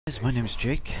My name is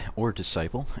Jake, or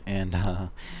Disciple, and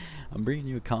I'm bringing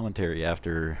you a commentary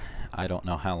after I don't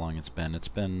know how long it's been. It's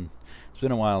been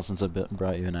a while since I've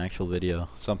brought you an actual video.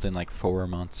 Something like 4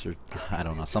 months, or I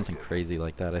don't know, something crazy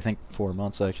like that. I think 4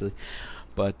 months actually.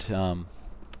 But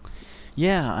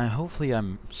yeah, hopefully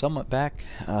I'm somewhat back.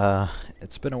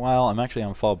 It's been a while. I'm actually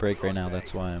on fall break right now.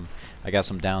 That's why I got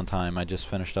some downtime. I just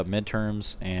finished up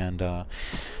midterms, and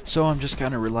so I'm just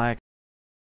kind of relaxed.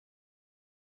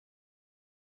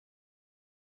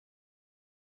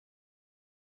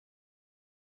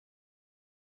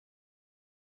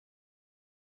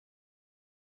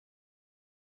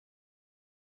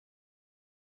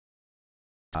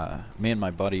 Me and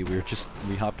my buddy, we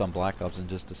hopped on Black Ops and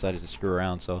just decided to screw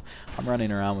around. So I'm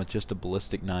running around with just a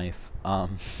ballistic knife,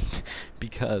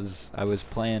 because I was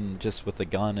playing just with a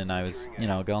gun, and I was,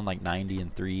 going like 90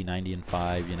 and 3, 90 and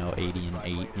 5, 80 and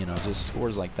 8, just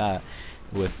scores like that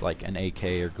with like an AK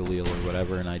or Galil or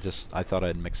whatever. And I thought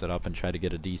I'd mix it up and try to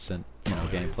get a decent,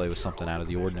 gameplay with something out of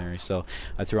the ordinary. So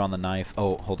I threw on the knife.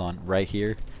 Oh, hold on, right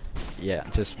here. Yeah,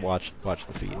 just watch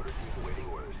the feed.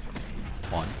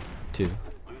 1, 2,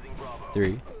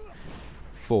 3,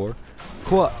 4,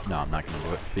 quad. No, I'm not gonna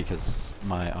do it because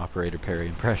my operator parry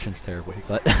impression's terrible.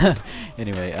 But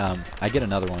anyway, I get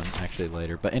another one actually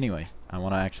later. But anyway, I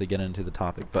want to actually get into the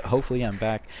topic. But hopefully I'm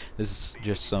back. This is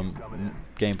just some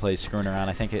gameplay screwing around.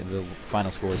 I think the final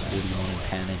score is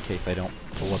 41-10 in case I don't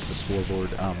pull up the scoreboard.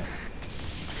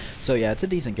 So yeah, it's a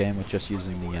decent game with just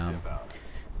using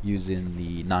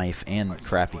the knife and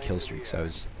crappy kill streaks. I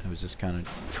was just kind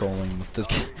of trolling with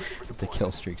the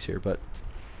kill streaks here, but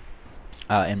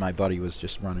and my buddy was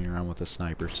just running around with a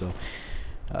sniper. So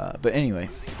but anyway,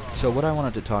 so what I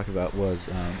wanted to talk about was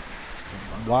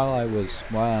while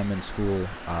I'm in school,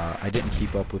 I didn't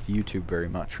keep up with YouTube very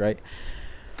much, right?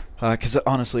 Because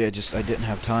honestly, I didn't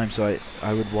have time. So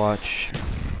I would watch,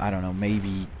 I don't know,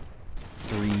 maybe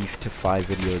 3 to 5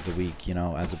 videos a week,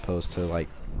 as opposed to like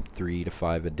 3 to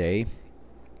 5 a day,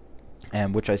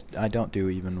 and which I don't do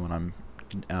even when I'm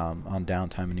on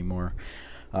downtime anymore.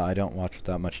 I don't watch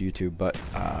that much YouTube, but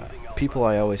people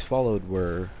I always followed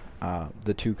were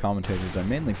the two commentators I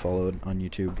mainly followed on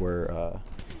YouTube were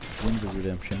Wings of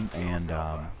Redemption and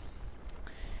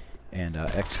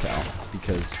XCal,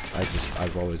 because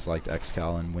I've always liked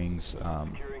XCal, and Wings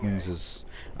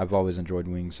I've always enjoyed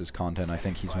Wings' content. I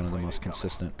think he's one of the most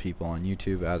consistent people on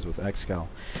YouTube, as with XCal,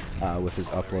 with his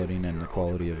uploading and the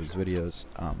quality of his videos.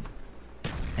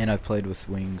 And I've played with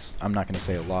Wings. I'm not going to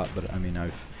say a lot, but I mean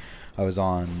I was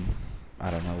on, I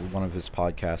don't know, one of his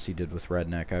podcasts he did with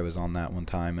Redneck. I was on that one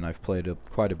time, and I've played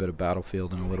quite a bit of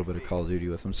Battlefield and a little bit of Call of Duty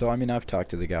with him. So I mean, I've talked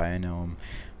to the guy. I know him.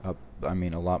 I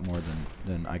mean, a lot more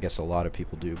than I guess a lot of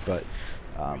people do. But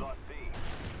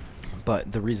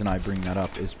the reason I bring that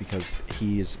up is because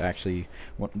he is actually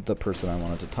the person I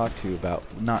wanted to talk to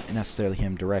about, not necessarily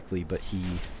him directly, but he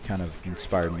kind of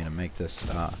inspired me to make this.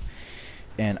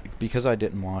 And because I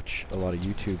didn't watch a lot of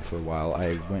YouTube for a while,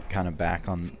 I went kind of back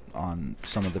on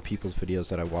some of the people's videos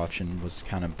that I watch, and was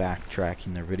kind of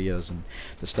backtracking their videos and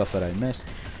the stuff that I missed.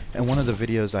 And one of the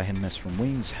videos I had missed from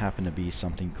Wings happened to be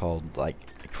something called like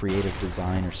creative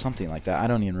design or something like that. I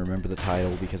don't even remember the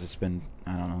title because it's been,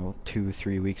 I don't know,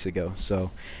 2-3 weeks ago.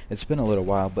 So it's been a little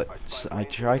while, but I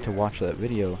tried to watch that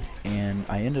video and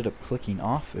I ended up clicking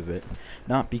off of it,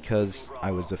 not because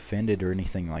I was offended or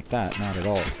anything like that, not at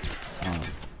all.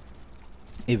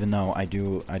 Even though I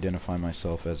do identify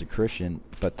myself as a Christian,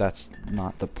 but that's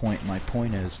not the point. My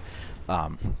point is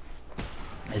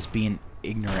being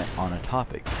ignorant on a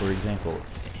topic. For example,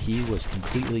 he was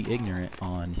completely ignorant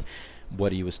on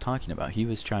what he was talking about. He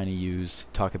was trying to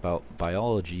talk about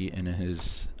biology in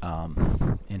his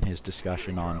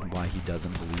discussion on why he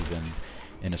doesn't believe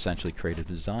in essentially creative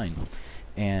design,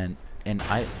 and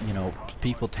I,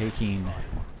 people taking,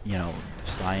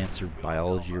 science or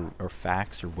biology or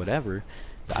facts or whatever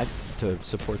to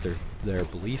support their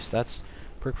beliefs, that's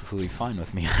perfectly fine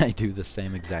with me. I do the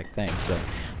same exact thing. So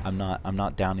I'm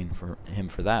not downing him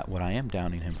for that. What I am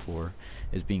downing him for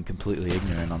is being completely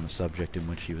ignorant on the subject in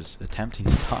which he was attempting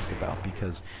to talk about,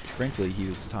 because frankly he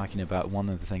was talking about, one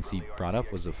of the things he brought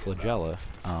up was a flagella.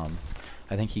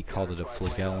 I think he called it a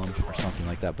flagellum or something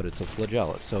like that, but it's a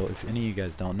flagella. So if any of you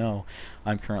guys don't know,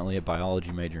 I'm currently a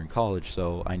biology major in college,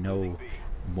 so I know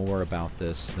more about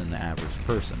this than the average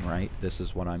person, right? This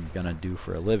is what I'm gonna do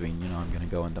for a living. I'm gonna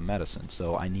go into medicine,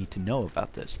 so I need to know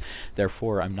about this.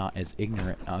 Therefore, I'm not as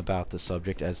ignorant about the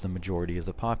subject as the majority of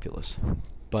the populace.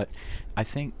 But I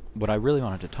think what I really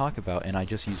wanted to talk about, and I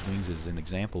just use Wings as an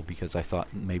example because I thought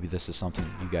maybe this is something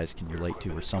that you guys can relate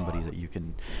to, or somebody that you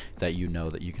can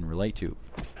relate to,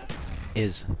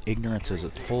 is ignorance as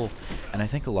a whole. And I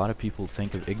think a lot of people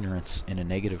think of ignorance in a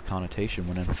negative connotation,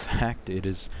 when in fact it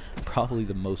is probably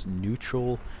the most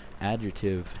neutral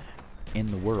adjective in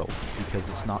the world, because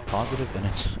it's not positive and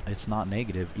it's not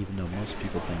negative, even though most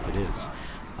people think it is.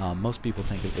 Most people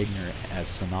think of ignorant as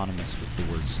synonymous with the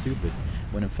word stupid,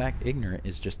 when in fact ignorant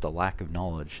is just a lack of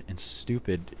knowledge, and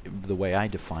stupid, the way I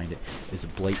define it, is a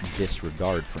blatant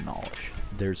disregard for knowledge.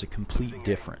 There's a complete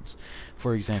difference.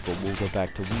 For example, we'll go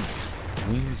back to Wings.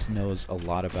 Wings knows a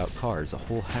lot about cars, a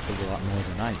whole heck of a lot more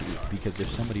than I do, because if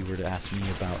somebody were to ask me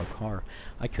about a car,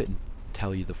 I couldn't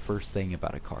tell you the first thing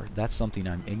about a car. That's something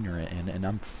I'm ignorant in, and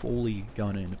I'm fully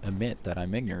going to admit that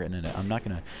I'm ignorant in it. I'm not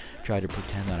going to try to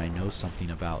pretend that I know something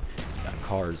about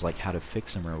cars, like how to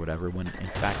fix them or whatever, when in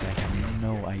fact I have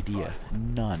no idea,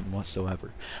 none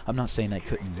whatsoever. I'm not saying I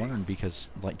couldn't learn, because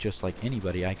just like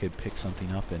anybody, I could pick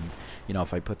something up and, you know,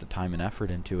 if I put the time and effort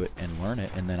into it and learn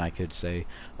it, and then I could say,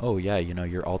 oh yeah, you know,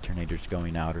 your alternator's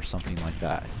going out or something like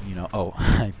that, you know. Oh,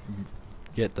 I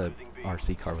get the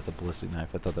RC car with a ballistic knife.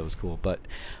 I thought that was cool, but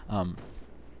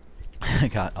I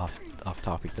got off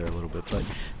topic there a little bit. But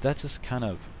that's just kind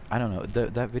of, I don't know,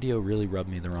 that video really rubbed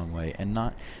me the wrong way, and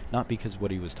not because what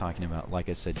he was talking about. Like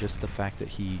I said, just the fact that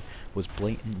he was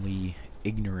blatantly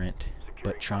ignorant,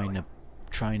 but trying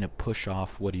to push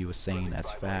off what he was saying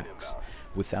as facts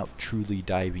without truly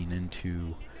diving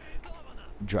into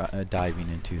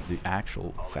the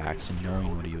actual facts and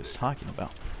knowing what he was talking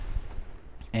about.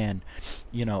 And,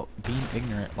 you know, being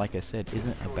ignorant, like I said,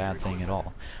 isn't a bad thing at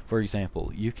all. For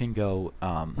example, you can go,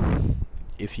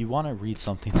 if you want to read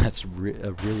something that's a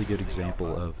really good example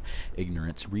of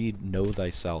ignorance, read Know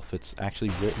Thyself. It's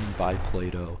actually written by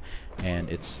Plato, and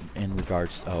it's in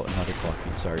regards, oh, another clock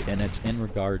feed, sorry, and it's in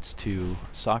regards to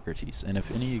Socrates. And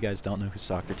if any of you guys don't know who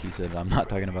Socrates is, I'm not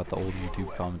talking about the old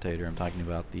YouTube commentator, I'm talking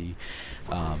about the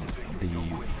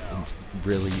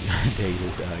really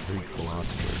dated Greek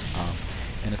philosopher.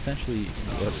 And essentially,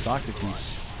 what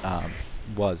Socrates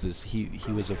is he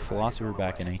was a philosopher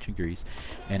back in ancient Greece,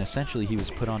 and essentially he was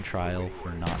put on trial for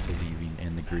not believing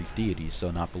in the Greek deities,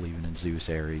 so not believing in Zeus,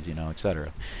 Ares, you know,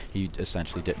 etc. He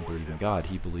essentially didn't believe in God.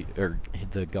 He believed, or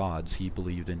the gods. He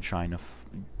believed in trying to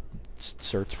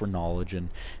search for knowledge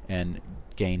and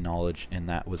gain knowledge, and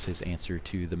that was his answer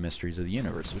to the mysteries of the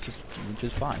universe, which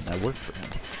is fine. That worked for him.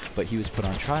 But he was put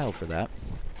on trial for that,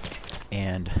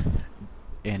 and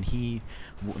he,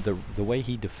 the way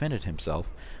he defended himself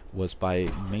was by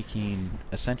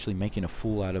essentially making a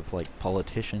fool out of like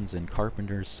politicians and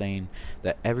carpenters, saying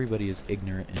that everybody is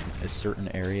ignorant in a certain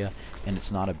area, and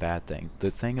it's not a bad thing.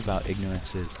 The thing about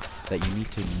ignorance is that you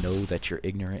need to know that you're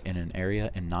ignorant in an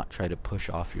area and not try to push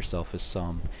off yourself as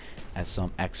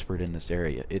some expert in this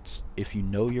area. It's, if you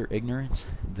know your ignorance,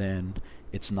 then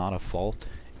it's not a fault,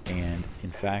 and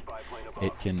in fact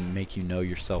it can make you know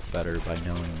yourself better by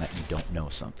knowing that you don't know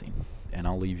something. And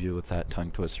I'll leave you with that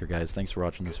tongue twister, guys. Thanks for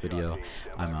watching this video.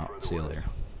 I'm out. See you later.